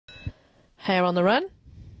Hare on the run.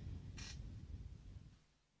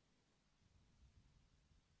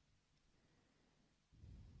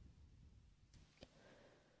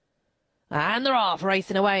 And they're off,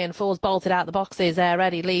 racing away, and Four's bolted out the boxes.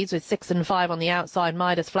 Ready leads with 6 and 5 on the outside.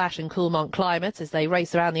 Midas Flash and Coolmont Climate as they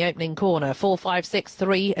race around the opening corner. 4, 5, 6,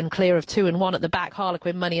 3 and clear of 2 and 1 at the back.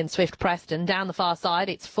 Harlequin Money and Swift Preston. Down the far side,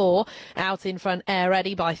 it's 4. Out in front,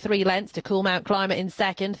 Ready by 3 lengths to Coolmount Climate in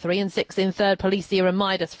second. 3 and 6 in third, Policia and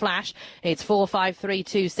Midas Flash. It's 4, 5, 3,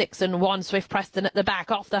 2, 6 and 1. Swift Preston at the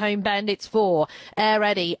back. Off the home bend, it's 4.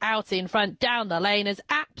 Ready out in front, down the lane, has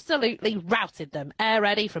absolutely routed them.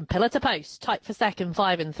 Ready from pillar to post. Tight for second,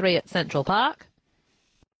 5 and 3 at Central Park.